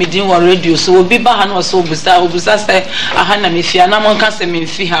abo me din wa radio so obi ba ha no so obusa se aha na me fia na mo nka se me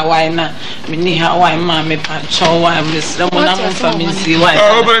fi Hawaii na me ni Hawaii ma me pa cho wa me sira mo na mo mfa me nsi wa.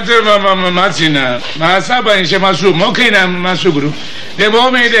 Oh, but mama Martina, ma saba in shema su mo ke na ma su guru. De bo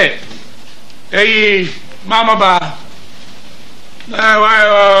me de. Eh mama ba.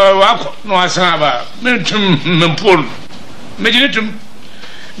 Wa no asana ba. Me tum me pol. Me jinitum.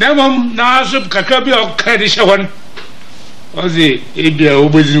 Na mom na su kakra bi o ka de shawon. Ozi e bia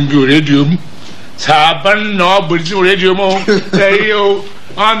obezim bi radio mu. Saban no obezim radio mu. Eh yo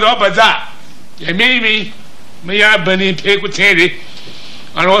on the baza. E me ya bani pe ku tere.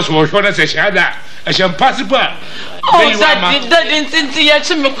 And also was one as a shada. I shall pass it by. Oh, that didn't see yet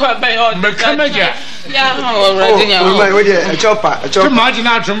to me quite by all. Mechanic. Yeah, already. A chopper. Imagine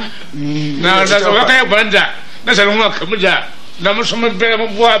atom. Now that's what I wonder. That's a long come with that. Now, some of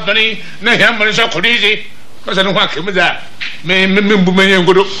them were bunny, no hammer so crazy. Because I don't want to come with that. May me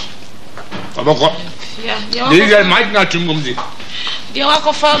go to Abba. These are might not to move it. The walk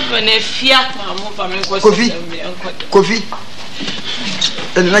of when a fiat coffee.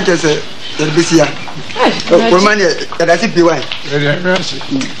 And not just a Besia. For money that I think be wine.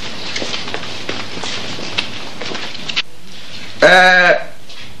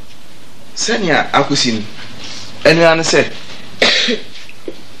 Senya akusin. Anyone say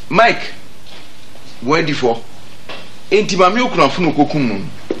Mike wadi for enti ma me okuna funu kokum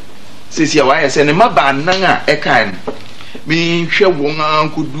sesi a wayɛ sɛ ne maba nan a ɛkae no me hwɛ wɔn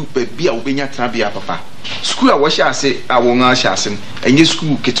ankodu baabi a wobɛnya tena bia papa school a wɔhyɛ ase a wɔn ahyɛ ase no ɛnyɛ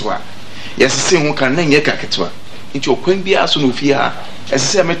school ketewa yɛsese ho kan na nyɛ ka ketewa nti ɔkwan biara so no ofie a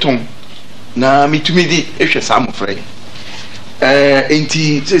ɛsɛ sɛ metɔn na metumi di ehwɛ saa mofrɛ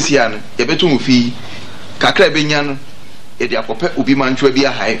enti sesi a no yɛbɛtɔn ofie kakra bɛnya no yɛde akɔpɛ obi mantwa bi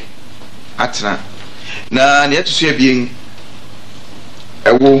ahae atena na ne yɛto so abien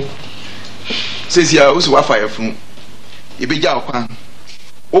ɛwo sesi a wosi wafa yɛfunu yɛbɛgya ɔkwan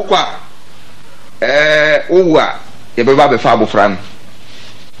wokɔ a wowu a yɛbɛba bɛfa abofra no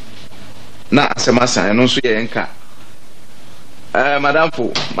na asɛm asan ɛno nso yɛ nka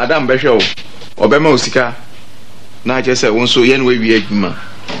madam bɛhwɛ o ɔbɛma o sika na akyɛ sɛ wo nso yɛne wawie adwuma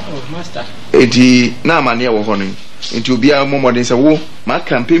enti na amanneɛ wɔ hɔ no nti obiara mmɔmmɔden sɛ wo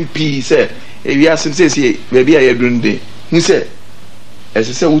maka mpɛn pii sɛ ewiasɛm sɛsie baabi a yɛdu no de hu sɛ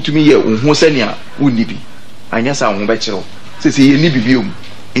ɛsɛ sɛ wotumi yɛ wo ho sɛnea wonni bi anyɛ sɛ wo ho bɛkyerɛw sɛsɛ yɛnni bibiom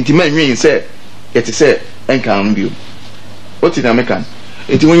nti ma nwen sɛ yɛte sɛ ɛnka no biom wote na meka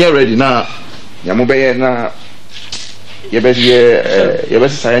nti wonyɛ ready na nyamo bɛyɛ na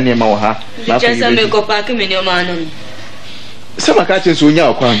yɛbɛsesa yɛ nneɛma wɔ ha na afei sɛ mekɔpaake me nneɛma no sɛ maka kyerɛ sɛ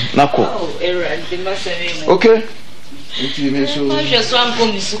onya ɔkwan na kɔ okay nti me so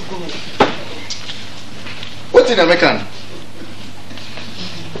wote na meka no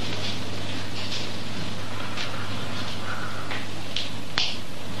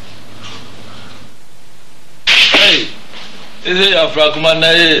ese ya frakuma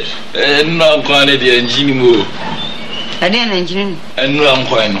na enu ankwan ne de engine mo ade na engine enu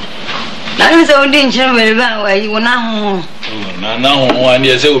ankwan no na ni se odi engine wele ba wa yi wona ho na ho ani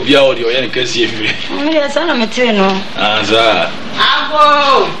ese obi a odi oye ne kasi efire mi ya sana mete no aza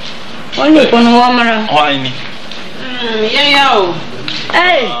abo oni kono wa mara wani ya o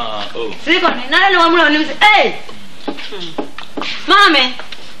si ko ni na le wa mara ni se mame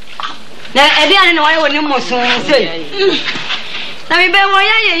na edi ani na wa yo ni mo sun se na mi be wo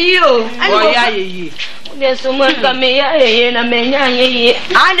ya ye yi o wo ya ye yi de so mo ka me ya ye na me nya ye yi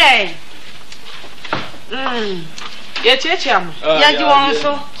ade ye cheche am ya ji won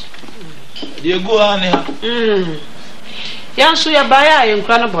so de go ani ha ya so ya ba ya ye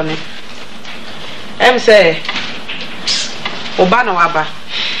nkra no bone em se oba na waba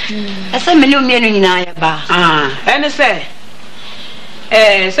ese me ne o mienu nyina ya ba ene se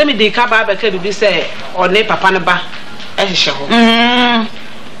se mi de ka ba ba ka bibi se one papa ne ba ehye ho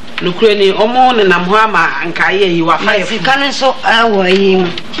nukure ni omo ne nam ho ama nka ye yi wa fa ye sika ne so awo yi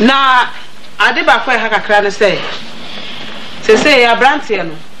na ade ba fa ha kakra ne se ya brantie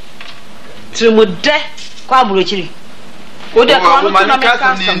no trimude kwa aburochiri o de ka no na me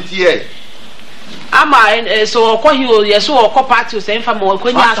ka ama so okwahi o ye so okọ party o se mfa ma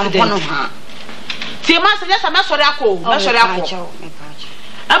okwanya accident ti ma se just ma sori akọ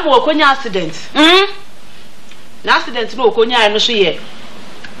ama okwanya accident na accident no okonya no so ye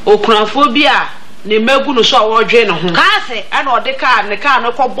okunafo bi a ne magu no so a wodwe ne ho ka se e na ode ka ne ka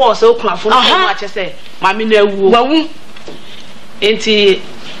no kọ boss okunafo no ko ma che se mami na awuo wawu enti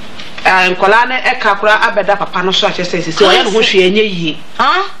nkola na eka kura abeda papa no so a che se se o ye no ho hwe enye yie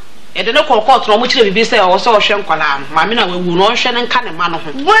e de no kọ court no mo kire bibi se o so hwe nkola no mami na wawu no hwe ne nka ne ma no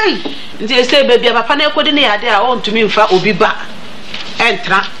ho wei enti e se bebia papa na ekodi ne yade a o ntumi mfa obi ba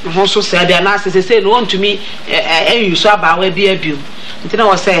entra no so se bia na se no ntumi yuso abawa bi abiu ntina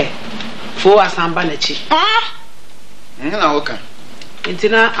wo se fo asamba na chi na woka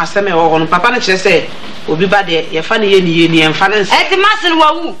ntina aseme wo no papa na kire se obi ba de ye fa ne ye ni enfa na nse eti masin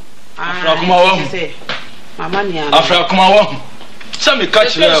wawu afra kuma wo mama ni ana afra kuma wo se me ka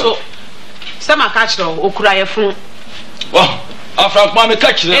kire so se ma ka kire okura ye fun wo afra kuma me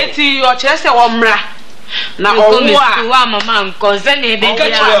ka kire eti o kire se wo mra na owo wa mama nko ze na ebe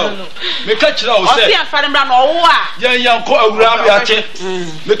ya me ka kire o se o se afare mra na owo a yan ko awura bi ache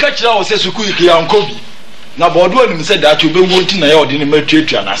me ka kire o se suku iki yanko bi na bodo anim se da ache obewu nti na ya ode ne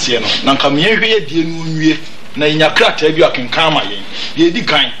matuatua na se no na nka me hwe ye die no nwie na nya krata bi akenkan ma yen ye di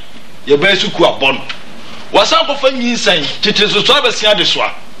kan ye ba suku abon wasan ko fa nyinsan tete so so abesia de so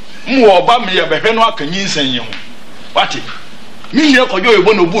a mu oba me ye behwe no aka nyinsan ye ho wate mi hie kojo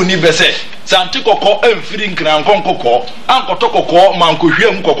ebo no bu ni bese santi kokko emfiri nkran nkonkoko ankoto kokko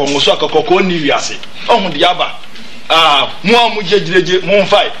mankohwe mu kokko ngoso akokko ni wiase ohun de aba mu amu jejireje mu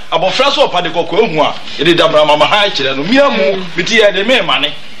mfai abofra so opade kokko ehu a ede dabra mama ha kire no miamu biti ye de me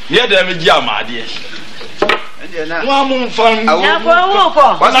mane ye de me gi amade wa mu fan ya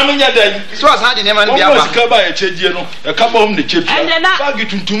ko wana me nya dai so asa de nema no bia ba ka ba ya chedie no e ka ba hom ne chetu ba gi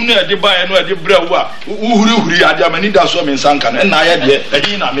tuntum no e de ba ya no e de bra wo a uhuri ade amani da so me nsanka no na ya de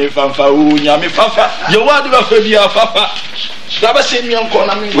ehin na me fanfa o nya me fafa ye wa de ba fa bia fafa da ba se mi anko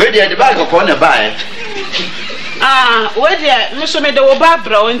na me we de ba ko na ba e we de me so me de wo ba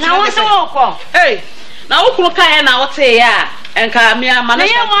bra o nti na wo so ko na wo kunu kan na wo te ya enka me ama na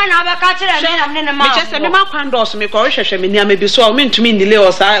ye mo na ba ka kire me na me ne ma me chese me ma kwan dos me ko hwehwehwe me nia me bi so me ntumi ndile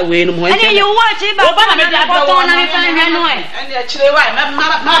o sa we no mo ene ye wo chi ba ba na me da ba to na me fa nya no e ene chire wa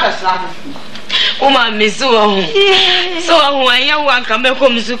ma ba sra Uma misu ho. So ho anya wa kan me ko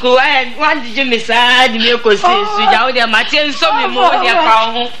misuku wa dije me sa di me ko se su ja o de ma tie nso me mo de pa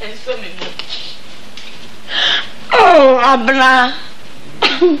ho. Nso me mo. Oh, Abra.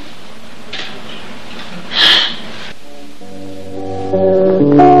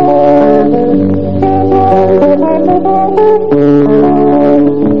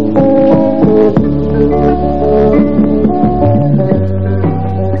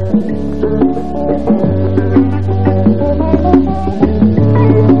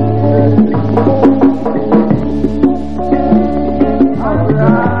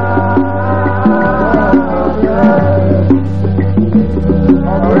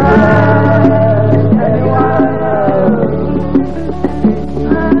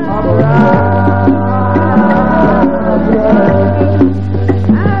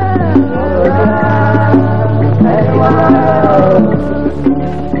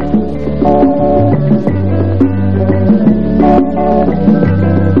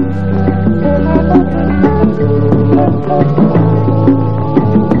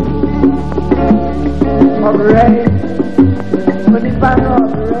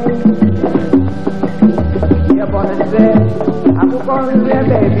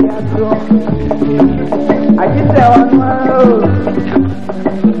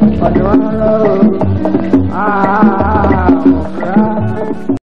 Ah,